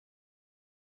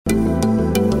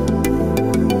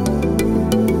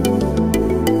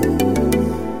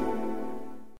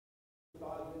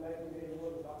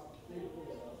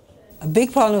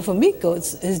big problem for meat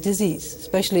goats is disease,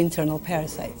 especially internal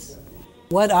parasites.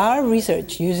 What our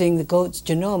research using the goat's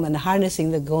genome and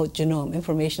harnessing the goat genome,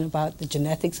 information about the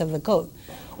genetics of the goat,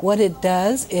 what it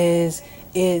does is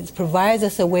it provides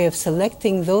us a way of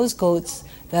selecting those goats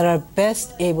that are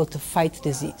best able to fight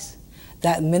disease.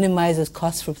 That minimizes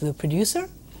costs for the producer.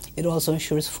 It also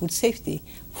ensures food safety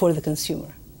for the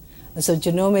consumer. And so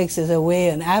genomics is a way,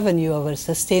 an avenue of a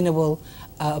sustainable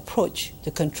approach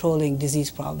to controlling disease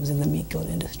problems in the meat goat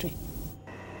industry.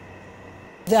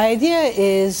 The idea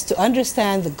is to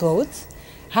understand the goat,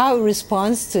 how it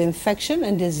responds to infection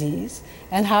and disease,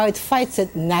 and how it fights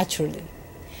it naturally.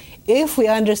 If we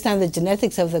understand the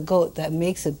genetics of the goat that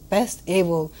makes it best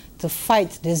able to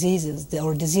fight diseases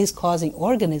or disease-causing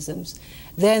organisms,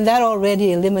 then that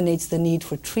already eliminates the need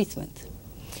for treatment.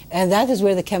 And that is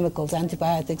where the chemicals,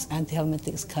 antibiotics,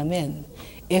 antihelmintics come in.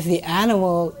 If the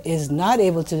animal is not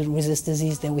able to resist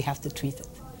disease, then we have to treat it.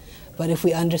 But if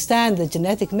we understand the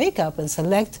genetic makeup and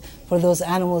select for those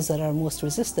animals that are most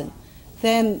resistant,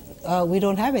 then we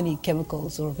don't have any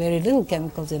chemicals or very little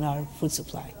chemicals in our food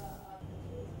supply.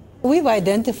 We've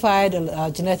identified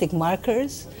genetic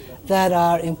markers that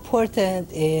are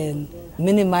important in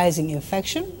minimizing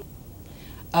infection.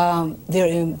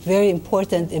 They're very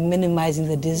important in minimizing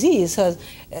the disease. So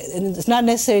it's not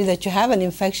necessarily that you have an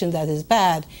infection that is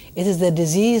bad, it is the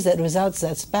disease that results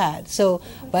that's bad. So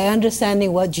by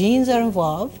understanding what genes are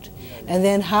involved and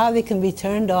then how they can be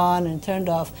turned on and turned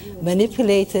off,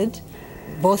 manipulated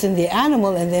both in the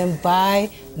animal and then by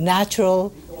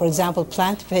natural, for example,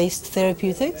 plant-based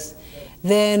therapeutics,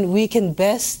 then we can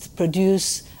best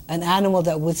produce an animal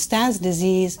that withstands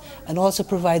disease and also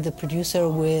provide the producer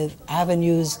with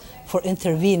avenues for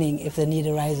intervening if the need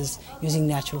arises using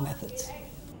natural methods.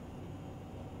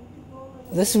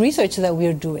 This research that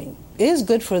we're doing is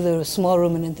good for the small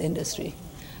ruminant industry,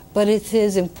 but it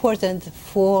is important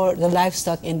for the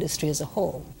livestock industry as a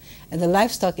whole. And the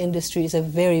livestock industry is a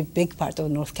very big part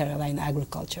of North Carolina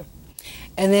agriculture.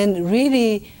 And then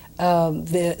really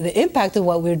the impact of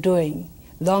what we're doing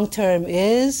long-term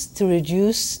is to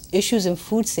reduce issues in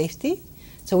food safety.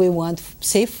 So we want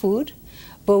safe food,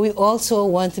 but we also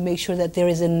want to make sure that there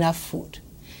is enough food.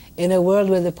 In a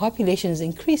world where the population is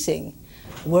increasing,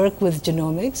 work with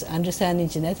genomics, understanding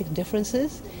genetic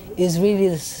differences, is really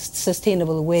the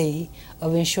sustainable way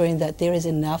of ensuring that there is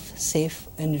enough safe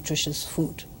and nutritious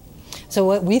food. So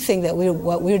what we think that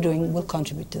what we're doing will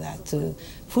contribute to that, to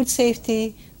food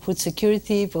safety, food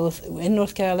security, both in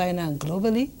North Carolina and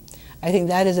globally. I think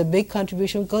that is a big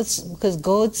contribution because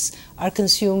goats are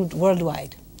consumed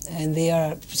worldwide and they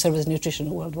serve as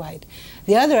nutrition worldwide.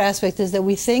 The other aspect is that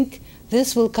we think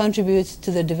this will contribute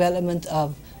to the development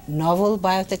of novel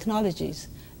biotechnologies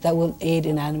that will aid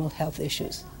in animal health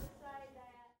issues.